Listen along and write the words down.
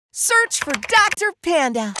Search for Dr.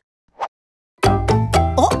 Panda.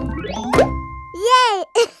 Oh! Yay!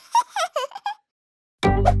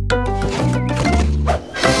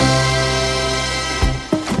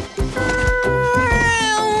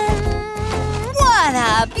 What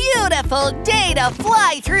a beautiful day to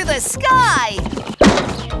fly through the sky!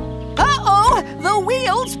 Uh-oh! The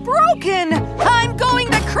wheel's broken! I'm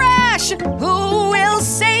going to crash! Who will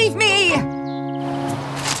save me?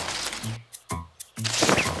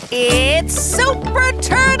 It's Super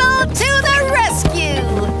Turtle to the rescue!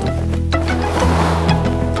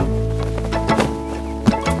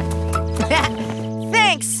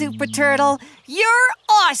 Thanks, Super Turtle. You're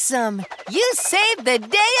awesome! You saved the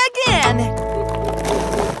day again!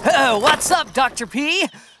 Oh, what's up, Dr. P?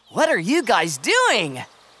 What are you guys doing?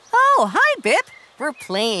 Oh, hi, Bip. We're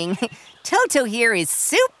playing. Toto here is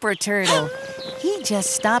Super Turtle. He just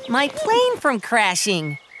stopped my plane from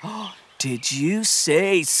crashing. Did you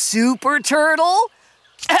say Super Turtle?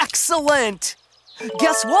 Excellent!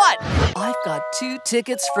 Guess what? I've got 2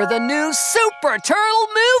 tickets for the new Super Turtle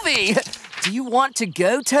movie. Do you want to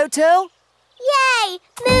go, Toto? Yay!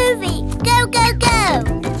 Movie! Go, go, go!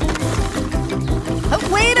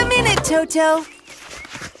 Wait a minute, Toto.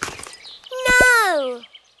 No!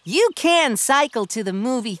 You can cycle to the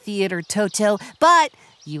movie theater, Toto, but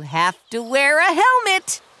you have to wear a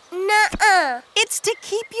helmet. Nuh-uh. It's to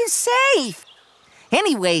keep you safe.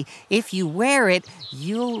 Anyway, if you wear it,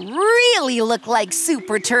 you'll really look like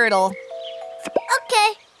Super Turtle.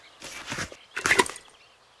 Okay.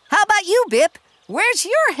 How about you, Bip? Where's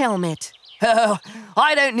your helmet? Oh,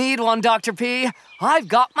 I don't need one, Dr. P. I've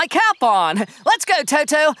got my cap on. Let's go,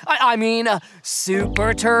 Toto. I mean,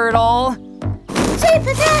 Super Turtle.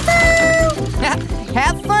 Super Turtle!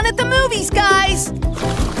 Have fun at the movies, guys.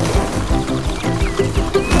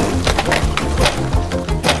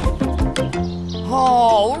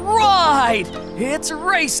 All right, it's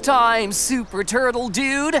race time, Super Turtle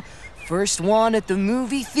dude. First one at the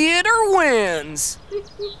movie theater wins.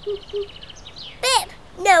 Bip,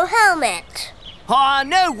 no helmet.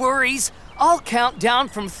 No worries. I'll count down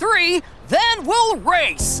from 3, then we'll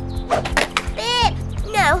race. Bip,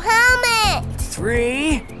 no helmet.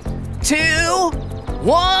 3, 2,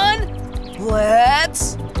 1,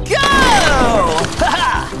 let's go!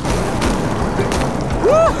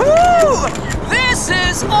 Woohoo! This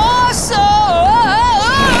is awesome!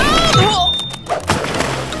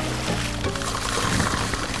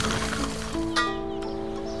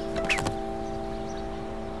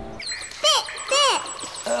 Bip, Bip.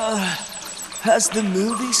 Has the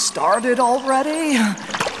movie started already?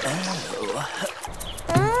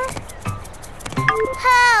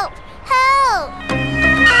 Help! Help!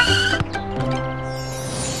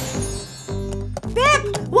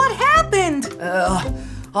 Bip, what happened?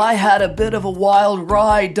 I had a bit of a wild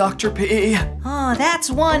ride, Dr. P. Oh, that's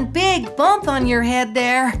one big bump on your head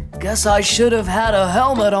there. Guess I should have had a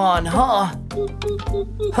helmet on, huh?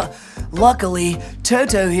 Luckily,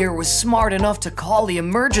 Toto here was smart enough to call the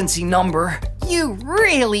emergency number. You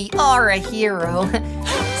really are a hero,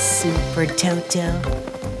 Super Toto.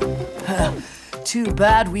 Too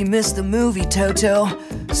bad we missed the movie, Toto.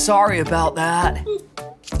 Sorry about that.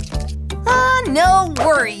 No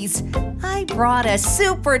worries. I brought a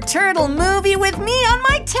Super Turtle movie with me on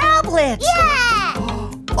my tablet. Yeah!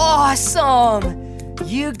 Awesome!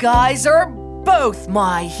 You guys are both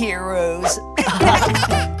my heroes.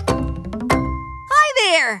 Hi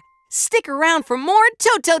there! Stick around for more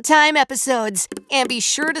TotoTime episodes and be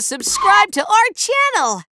sure to subscribe to our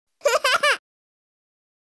channel.